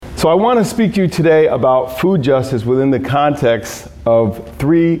So I want to speak to you today about food justice within the context of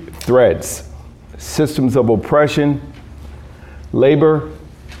three threads: systems of oppression, labor,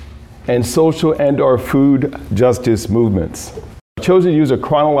 and social and/or food justice movements. I've chosen to use a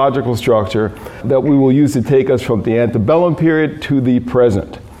chronological structure that we will use to take us from the antebellum period to the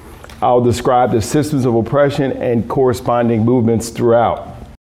present. I'll describe the systems of oppression and corresponding movements throughout.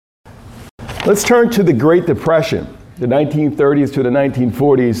 Let's turn to the Great Depression, the 1930s to the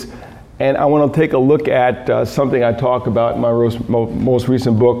 1940s, and I want to take a look at something I talk about in my most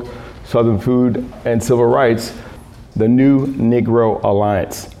recent book, Southern Food and Civil Rights, the New Negro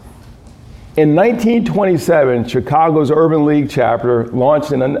Alliance. In 1927, Chicago's Urban League chapter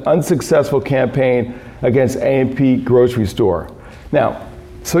launched an unsuccessful campaign against A&P Grocery Store. Now,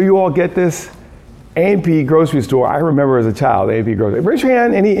 so you all get this? A&P Grocery Store, I remember as a child, A&P Grocery. Raise your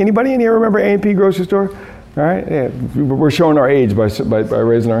hand, anybody in here remember A&P Grocery Store? All right, yeah, we're showing our age by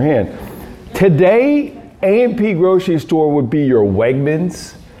raising our hand. Today, A&P Grocery Store would be your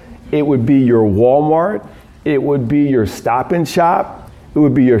Wegmans, it would be your Walmart, it would be your Stop and Shop, it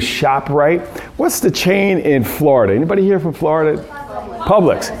would be your ShopRite. What's the chain in Florida? Anybody here from Florida?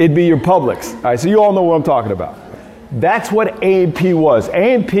 Publix. It'd be your Publix. All right, so you all know what I'm talking about. That's what A&P was.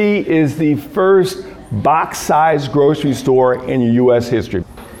 A&P is the first box-sized grocery store in U.S. history.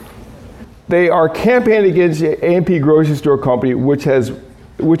 They are campaigning against the A&P Grocery Store Company, which has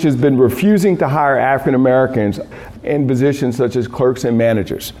been refusing to hire African Americans in positions such as clerks and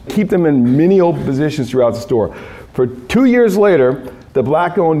managers. Keep them in menial positions throughout the store. For 2 years later, the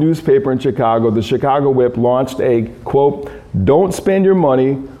black-owned newspaper in Chicago, the Chicago Whip, launched a, quote, "Don't spend your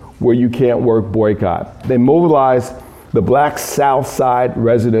money where you can't work" boycott. They mobilized the black South Side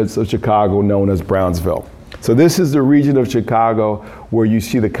residents of Chicago, known as Brownsville. So this is the region of Chicago where you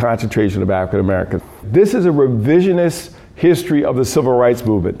see the concentration of African Americans. This is a revisionist history of the civil rights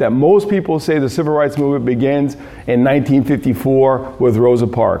movement, that most people say the civil rights movement begins in 1954 with Rosa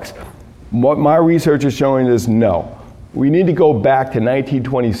Parks. What my research is showing is no. We need to go back to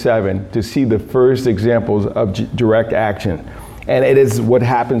 1927 to see the first examples of direct action. And it is what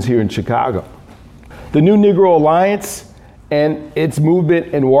happens here in Chicago. The New Negro Alliance and its movement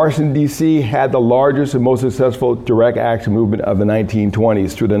in Washington, D.C. had the largest and most successful direct action movement of the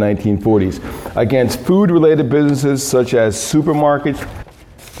 1920s through the 1940s against food-related businesses such as supermarkets,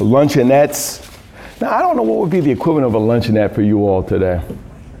 luncheonettes. Now, I don't know what would be the equivalent of a luncheonette for you all today.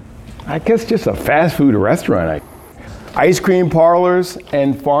 I guess just a fast food restaurant. Ice cream parlors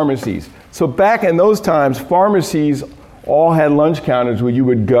and pharmacies. So back in those times, pharmacies all had lunch counters where you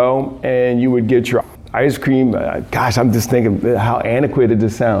would go and you would get your ice cream. Gosh, I'm just thinking how antiquated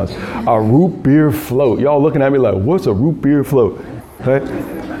this sounds. A root beer float. Y'all looking at me like, what's a root beer float? Right?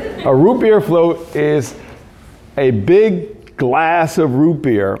 A root beer float is a big glass of root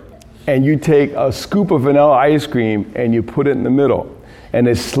beer and you take a scoop of vanilla ice cream and you put it in the middle. And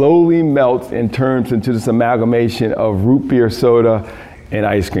it slowly melts and turns into this amalgamation of root beer soda and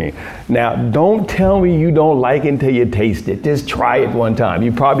ice cream. Now, don't tell me you don't like it until you taste it. Just try it one time.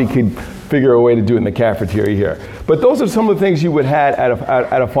 You probably could figure a way to do it in the cafeteria here. But those are some of the things you would have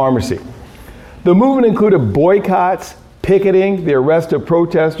at a pharmacy. The movement included boycotts, picketing, the arrest of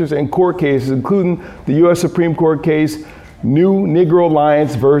protesters, and court cases, including the U.S. Supreme Court case, New Negro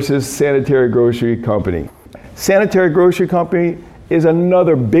Alliance versus Sanitary Grocery Company. Sanitary Grocery Company is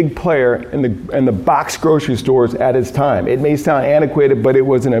another big player in the box grocery stores at its time. It may sound antiquated, but it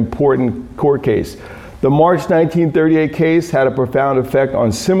was an important court case. The March 1938 case had a profound effect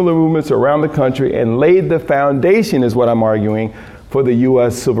on similar movements around the country and laid the foundation, is what I'm arguing, for the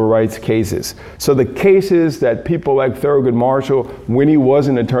U.S. civil rights cases. So the cases that people like Thurgood Marshall, when he was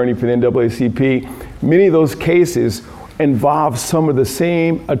an attorney for the NAACP, many of those cases involved some of the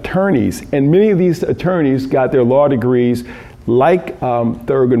same attorneys, and many of these attorneys got their law degrees like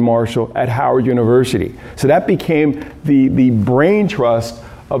Thurgood Marshall at Howard University. So that became the brain trust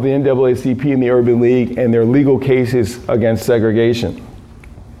of the NAACP and the Urban League and their legal cases against segregation.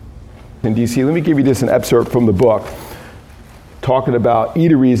 In DC, let me give you just an excerpt from the book talking about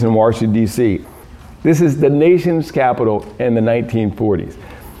eateries in Washington, DC. This is the nation's capital in the 1940s.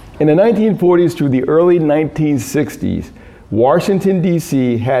 In the 1940s through the early 1960s, Washington,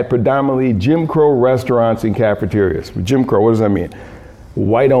 D.C. had predominantly Jim Crow restaurants and cafeterias. Jim Crow, what does that mean?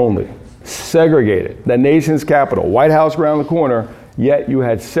 White only, segregated. The nation's capital, White House around the corner, yet you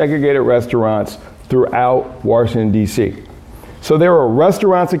had segregated restaurants throughout Washington, D.C. So there were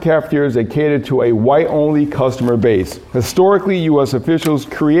restaurants and cafeterias that catered to a white-only customer base. Historically, U.S. officials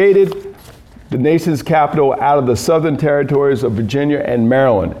created the nation's capital out of the southern territories of Virginia and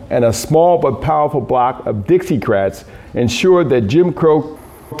Maryland, and a small but powerful block of Dixiecrats ensured that Jim Crow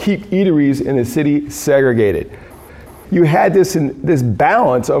keep eateries in the city segregated. You had this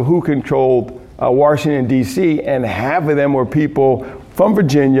balance of who controlled Washington, D.C., and half of them were people from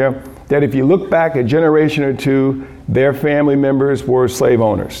Virginia that if you look back a generation or two, their family members were slave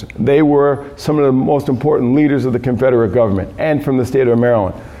owners. They were some of the most important leaders of the Confederate government and from the state of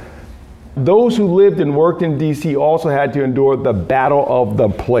Maryland. Those who lived and worked in D.C. also had to endure the battle of the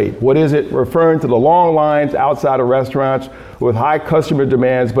plate. What is it? Referring to the long lines outside of restaurants with high customer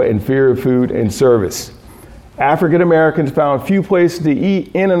demands but inferior food and service. African Americans found few places to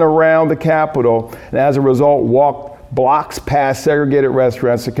eat in and around the Capitol, and as a result walked blocks past segregated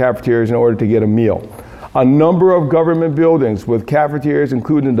restaurants to cafeterias in order to get a meal. A number of government buildings with cafeterias,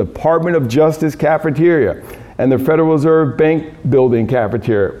 including the Department of Justice cafeteria and the Federal Reserve Bank building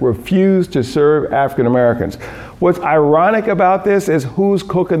cafeteria, refused to serve African Americans. What's ironic about this is who's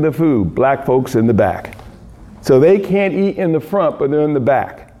cooking the food? Black folks in the back. So they can't eat in the front, but they're in the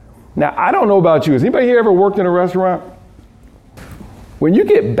back. Now, I don't know about you. Has anybody here ever worked in a restaurant? When you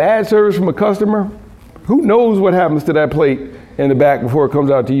get bad service from a customer, who knows what happens to that plate in the back before it comes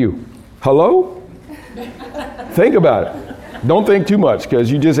out to you? Hello? Think about it. Don't think too much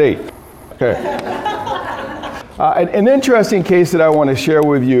because you just ate. Okay. An interesting case that I want to share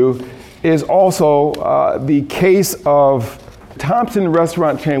with you is also the case of Thompson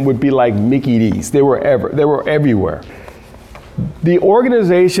restaurant chain would be like Mickey D's. They were everywhere. The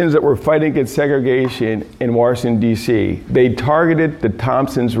organizations that were fighting against segregation in Washington, D.C., they targeted the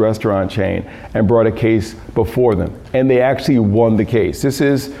Thompson's restaurant chain and brought a case before them. And they actually won the case. This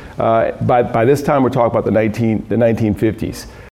is, by this time, we're talking about the 1950s.